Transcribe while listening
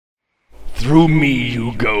Through me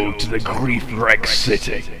you go to the grief-wrecked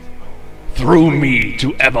city. Through me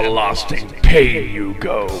to everlasting pain you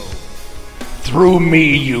go. Through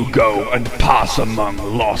me you go and pass among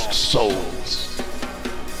lost souls.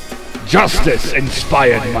 Justice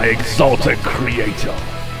inspired my exalted creator.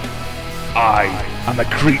 I am a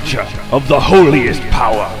creature of the holiest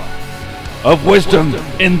power, of wisdom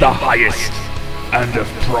in the highest, and of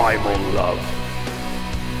primal love.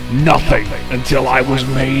 Nothing until I was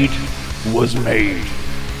made.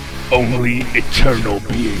 Only eternal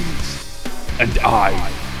beings, and I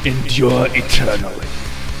endure eternally.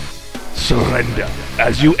 Surrender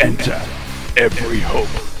as you enter every hope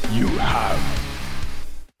you have.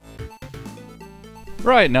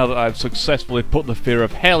 Right, now that I've successfully put the fear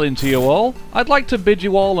of hell into you all, I'd like to bid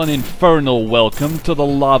you all an infernal welcome to the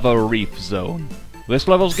Lava Reef Zone. This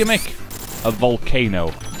level's gimmick? A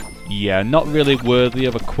volcano. Yeah, not really worthy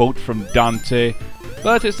of a quote from Dante,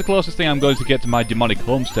 but it's the closest thing I'm going to get to my demonic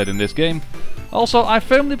homestead in this game. Also, I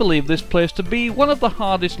firmly believe this place to be one of the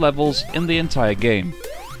hardest levels in the entire game.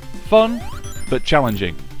 Fun, but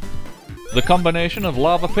challenging. The combination of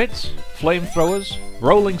lava pits, flamethrowers,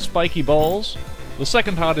 rolling spiky balls, the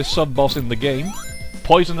second hardest sub-boss in the game,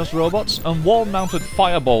 poisonous robots, and wall-mounted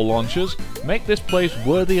fireball launchers make this place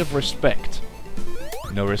worthy of respect.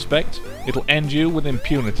 No respect? It'll end you with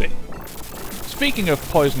impunity. Speaking of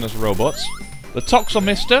poisonous robots, the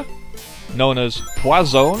Toxomister, known as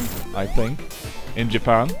Poison, I think, in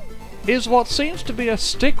Japan, is what seems to be a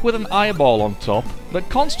stick with an eyeball on top that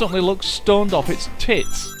constantly looks stoned off its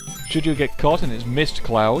tits. Should you get caught in its mist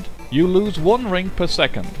cloud, you lose 1 ring per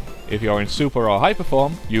second. If you're in super or hyper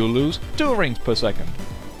form, you lose 2 rings per second.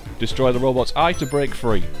 Destroy the robot's eye to break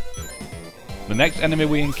free. The next enemy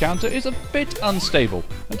we encounter is a bit unstable,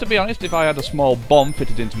 and to be honest, if I had a small bomb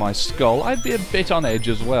fitted into my skull, I'd be a bit on edge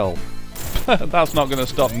as well. That's not going to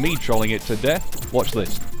stop me trolling it to death. Watch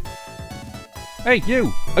this. Hey,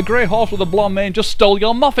 you! A grey horse with a blonde mane just stole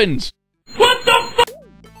your muffins! What the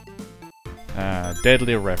f—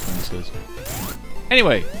 deadly references.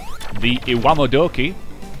 Anyway, the Iwamodoki,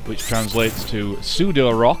 which translates to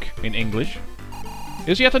pseudo-rock in English,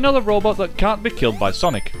 is yet another robot that can't be killed by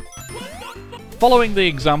Sonic. Following the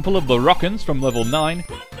example of the Rockins from level 9,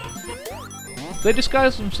 they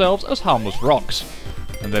disguise themselves as harmless rocks,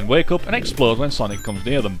 and then wake up and explode when Sonic comes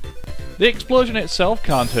near them. The explosion itself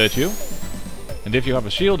can't hurt you, and if you have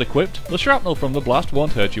a shield equipped, the shrapnel from the blast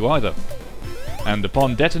won't hurt you either. And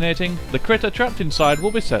upon detonating, the critter trapped inside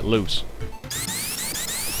will be set loose.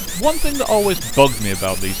 One thing that always bugs me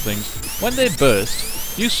about these things, when they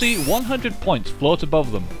burst, you see 100 points float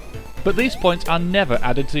above them, but these points are never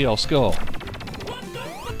added to your score.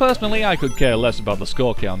 Personally, I could care less about the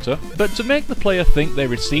score counter, but to make the player think they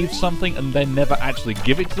received something and then never actually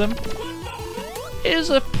give it to them is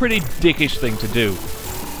a pretty dickish thing to do.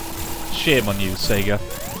 Shame on you, Sega.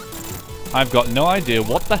 I've got no idea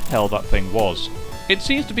what the hell that thing was. It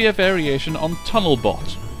seems to be a variation on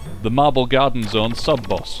Tunnelbot, the Marble Garden Zone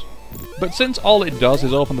sub-boss. But since all it does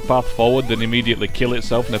is open the path forward then immediately kill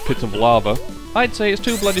itself in a pit of lava, I'd say it's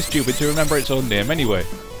too bloody stupid to remember its own name anyway.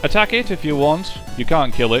 Attack it if you want, you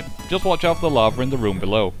can't kill it, just watch out for the lava in the room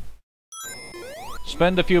below.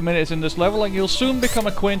 Spend a few minutes in this level and you'll soon become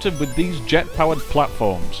acquainted with these jet-powered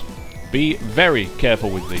platforms. Be very careful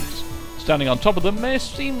with these. Standing on top of them may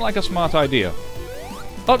seem like a smart idea,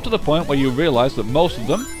 up to the point where you realise that most of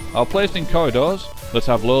them are placed in corridors that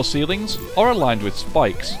have low ceilings or are lined with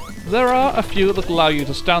spikes. There are a few that allow you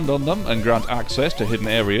to stand on them and grant access to hidden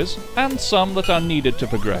areas, and some that are needed to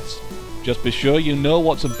progress. Just be sure you know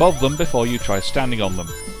what's above them before you try standing on them.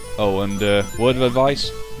 Oh, and word of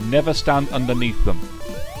advice, never stand underneath them.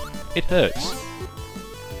 It hurts.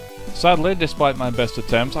 Sadly, despite my best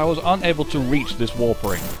attempts, I was unable to reach this warp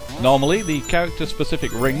ring. Normally, the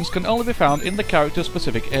character-specific rings can only be found in the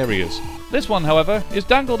character-specific areas. This one, however, is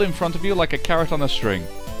dangled in front of you like a carrot on a string.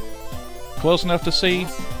 Close enough to see,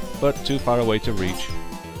 but too far away to reach.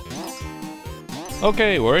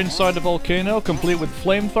 Okay, we're inside the volcano, complete with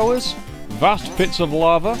flamethrowers, vast pits of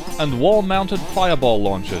lava, and wall-mounted fireball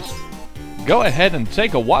launchers. Go ahead and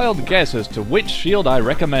take a wild guess as to which shield I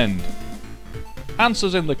recommend.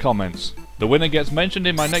 Answers in the comments. The winner gets mentioned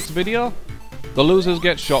in my next video, the losers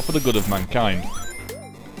get shot for the good of mankind.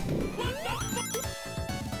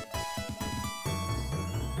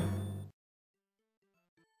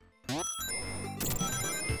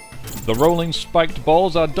 The rolling spiked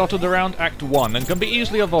balls are dotted around Act 1 and can be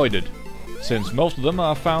easily avoided, since most of them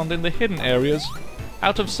are found in the hidden areas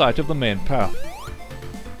out of sight of the main path.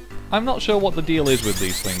 I'm not sure what the deal is with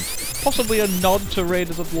these things. Possibly a nod to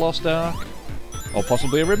Raiders of the Lost Ark? Or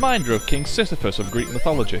possibly a reminder of King Sisyphus of Greek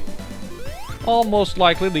mythology. Or most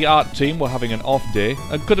likely the art team were having an off day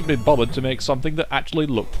and couldn't be bothered to make something that actually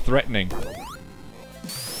looked threatening.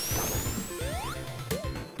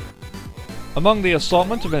 Among the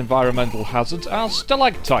assortment of environmental hazards are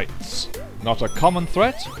stalactites. Not a common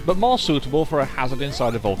threat, but more suitable for a hazard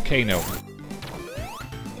inside a volcano.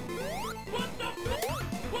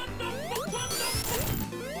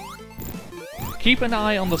 Keep an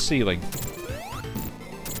eye on the ceiling.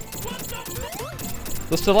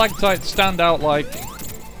 The stalactites stand out like,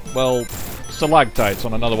 well, stalactites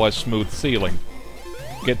on an otherwise smooth ceiling.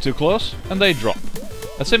 Get too close, and they drop.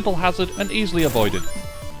 A simple hazard and easily avoided.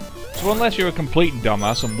 So unless you're a complete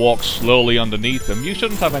dumbass and walk slowly underneath them, you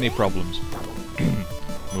shouldn't have any problems.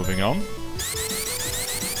 Moving on.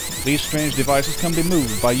 These strange devices can be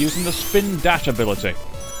moved by using the spin dash ability.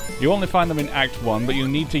 You only find them in Act 1, but you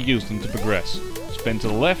need to use them to progress. Spin to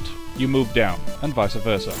the left, you move down, and vice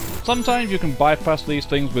versa. Sometimes you can bypass these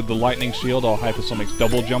things with the lightning shield or hypersonic's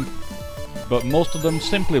double jump, but most of them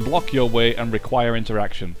simply block your way and require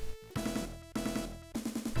interaction.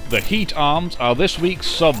 The heat arms are this week's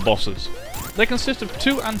sub-bosses. They consist of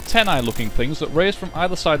two antennae-looking things that raise from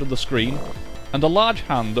either side of the screen, and a large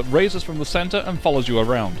hand that raises from the centre and follows you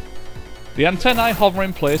around. The antennae hover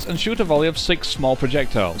in place and shoot a volley of 6 small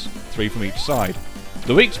projectiles, 3 from each side.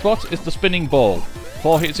 The weak spot is the spinning ball.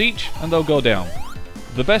 4 hits each and they'll go down.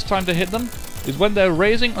 The best time to hit them is when they're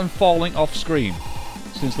raising and falling off screen,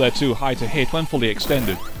 since they're too high to hit when fully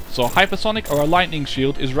extended, so hypersonic or a lightning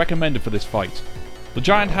shield is recommended for this fight. The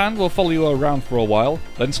giant hand will follow you around for a while,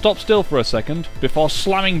 then stop still for a second before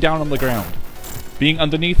slamming down on the ground. Being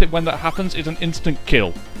underneath it when that happens is an instant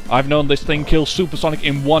kill. I've known this thing kill Supersonic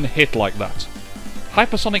in one hit like that.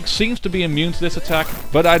 Hypersonic seems to be immune to this attack,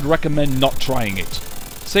 but I'd recommend not trying it.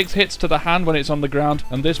 6 hits to the hand when it's on the ground,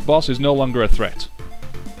 and this boss is no longer a threat.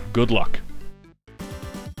 Good luck.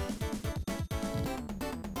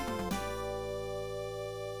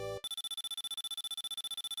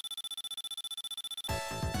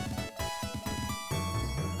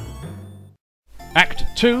 Act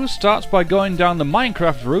 2 starts by going down the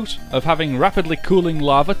Minecraft route of having rapidly cooling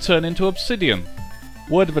lava turn into obsidian.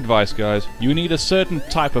 Word of advice, guys, you need a certain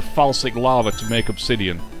type of falsic lava to make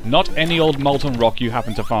obsidian, not any old molten rock you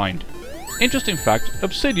happen to find. Interesting fact,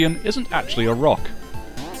 obsidian isn't actually a rock.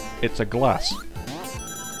 It's a glass.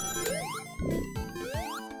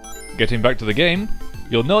 Getting back to the game,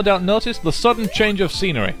 you'll no doubt notice the sudden change of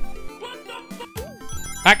scenery.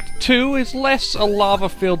 Act 2 is less a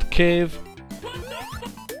lava-filled cave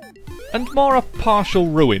and more a partial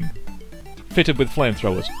ruin, fitted with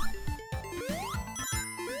flamethrowers.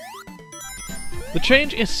 The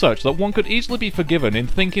change is such that one could easily be forgiven in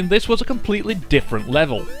thinking this was a completely different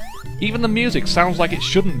level. Even the music sounds like it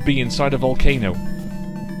shouldn't be inside a volcano.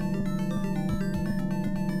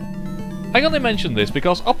 I only mention this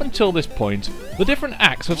because up until this point, the different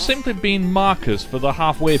acts have simply been markers for the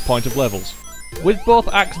halfway point of levels, with both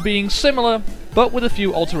acts being similar, but with a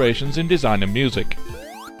few alterations in design and music.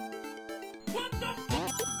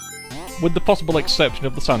 With the possible exception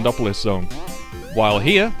of the Sandopolis zone. While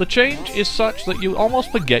here, the change is such that you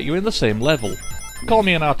almost forget you're in the same level. Call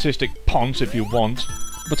me an artistic ponce if you want,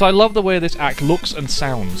 but I love the way this act looks and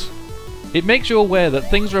sounds. It makes you aware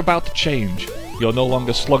that things are about to change. You're no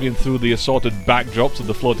longer slugging through the assorted backdrops of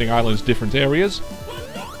the floating island's different areas,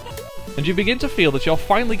 and you begin to feel that you're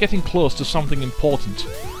finally getting close to something important.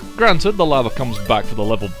 Granted, the lava comes back for the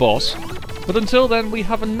level boss, but until then we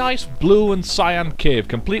have a nice blue and cyan cave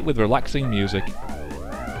complete with relaxing music.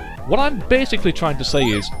 What I'm basically trying to say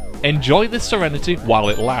is, enjoy this serenity while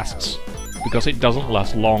it lasts, because it doesn't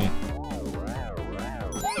last long.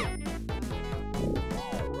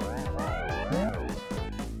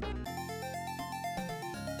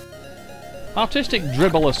 Artistic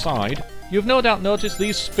dribble aside, you've no doubt noticed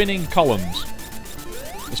these spinning columns.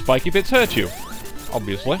 The spiky bits hurt you,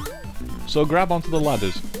 obviously, so grab onto the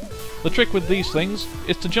ladders. The trick with these things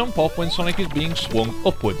is to jump off when Sonic is being swung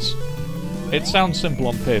upwards. It sounds simple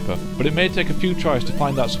on paper, but it may take a few tries to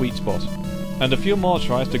find that sweet spot, and a few more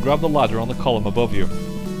tries to grab the ladder on the column above you.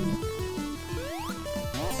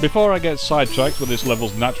 Before I get sidetracked with this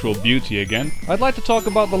level's natural beauty again, I'd like to talk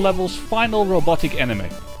about the level's final robotic enemy,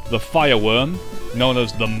 the fireworm, known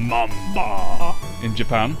as the Mamba in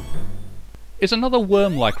Japan, is another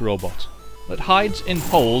worm-like robot that hides in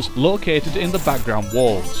holes located in the background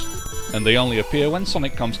walls, and they only appear when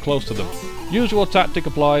Sonic comes close to them. Usual tactic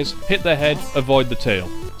applies, hit their head, avoid the tail.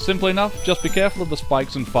 Simple enough, just be careful of the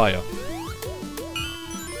spikes and fire.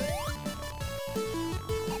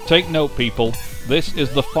 Take note, people, this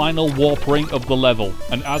is the final warp ring of the level,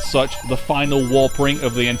 and as such, the final warp ring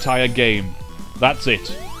of the entire game. That's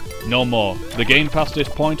it. No more. The game past this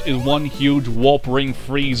point is one huge warp ring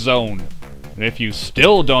free zone. And if you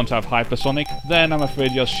still don't have hypersonic, then I'm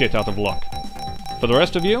afraid you're shit out of luck. For the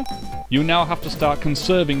rest of you, you now have to start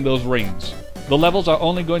conserving those rings. The levels are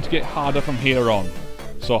only going to get harder from here on.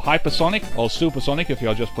 So hypersonic, or supersonic if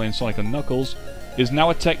you're just playing Sonic and Knuckles, is now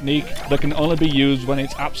a technique that can only be used when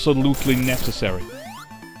it's absolutely necessary.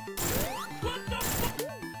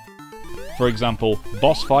 For example,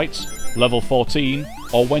 boss fights, level 14,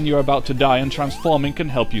 or when you're about to die and transforming can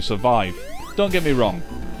help you survive. Don't get me wrong,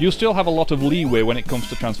 you still have a lot of leeway when it comes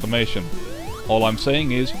to transformation. All I'm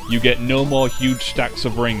saying is, you get no more huge stacks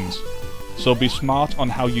of rings, so be smart on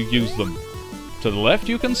how you use them. To the left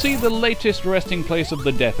you can see the latest resting place of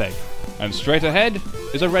the Death Egg, and straight ahead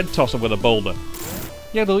is a red tosser with a boulder.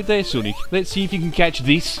 Yeah, look there, Sonic. Let's see if you can catch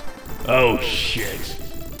this. Oh shit.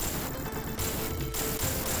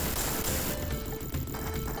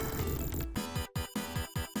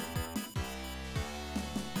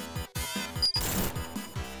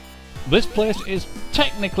 This place is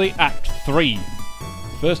technically Act 3.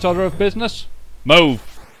 First order of business, move!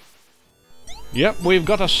 Yep, we've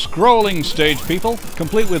got a scrolling stage, people,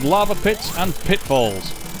 complete with lava pits and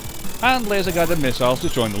pitfalls. And laser-guided missiles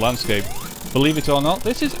destroying the landscape. Believe it or not,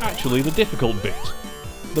 this is actually the difficult bit.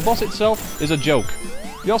 The boss itself is a joke.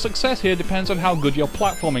 Your success here depends on how good your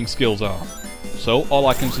platforming skills are. So all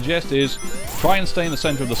I can suggest is, try and stay in the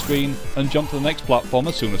centre of the screen and jump to the next platform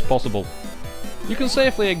as soon as possible. You can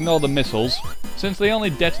safely ignore the missiles, since they only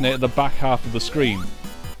detonate at the back half of the screen.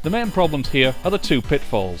 The main problems here are the two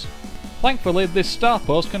pitfalls. Thankfully, this star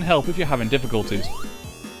post can help if you're having difficulties.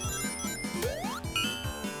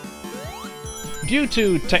 Due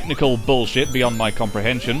to technical bullshit beyond my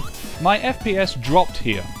comprehension, my FPS dropped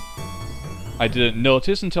here. I didn't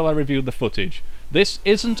notice until I reviewed the footage. This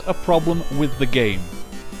isn't a problem with the game.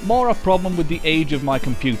 More a problem with the age of my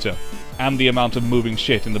computer, and the amount of moving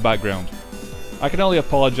shit in the background. I can only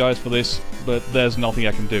apologise for this, but there's nothing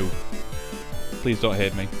I can do. Please don't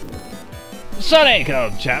hate me. Sonic,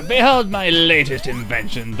 old chap, behold my latest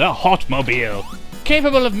invention, the Hotmobile,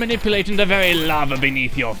 capable of manipulating the very lava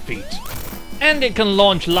beneath your feet. And it can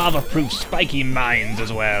launch lava-proof spiky mines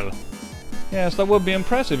as well. Yes, that would be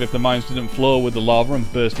impressive if the mines didn't flow with the lava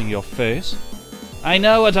and bursting your face. I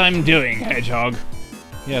know what I'm doing, Hedgehog.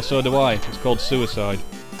 Yeah, so do I. It's called suicide.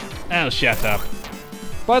 Oh, shut up.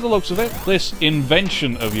 By the looks of it, this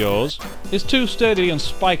invention of yours is too sturdy and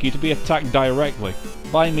spiky to be attacked directly,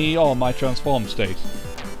 by me or my transformed state.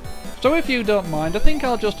 So if you don't mind, I think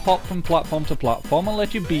I'll just hop from platform to platform and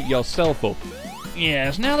let you beat yourself up.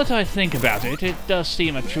 Yes, now that I think about it, it does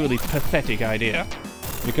seem a truly pathetic idea.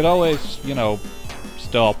 You could always, you know,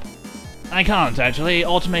 stop. I can't actually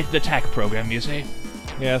automate the attack program, you see.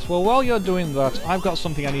 Yes, well while you're doing that, I've got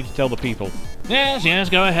something I need to tell the people. Yes,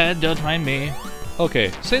 go ahead, don't mind me.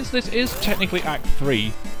 Okay, since this is technically Act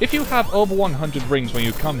 3, if you have over 100 rings when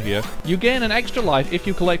you come here, you gain an extra life if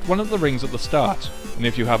you collect one of the rings at the start. And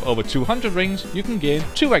if you have over 200 rings, you can gain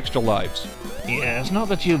 2 extra lives. Yes, not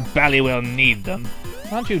that you bally well need them.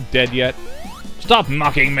 Aren't you dead yet? Stop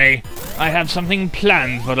mocking me! I have something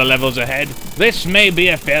planned for the levels ahead. This may be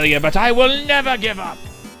a failure, but I will never give up!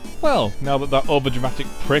 Well, now that that overdramatic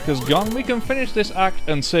prick has gone, we can finish this act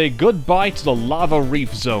and say goodbye to the Lava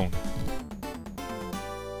Reef Zone.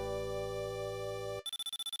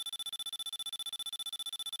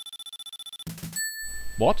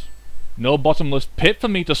 What? No bottomless pit for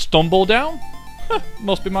me to stumble down?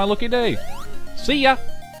 Must be my lucky day. See ya!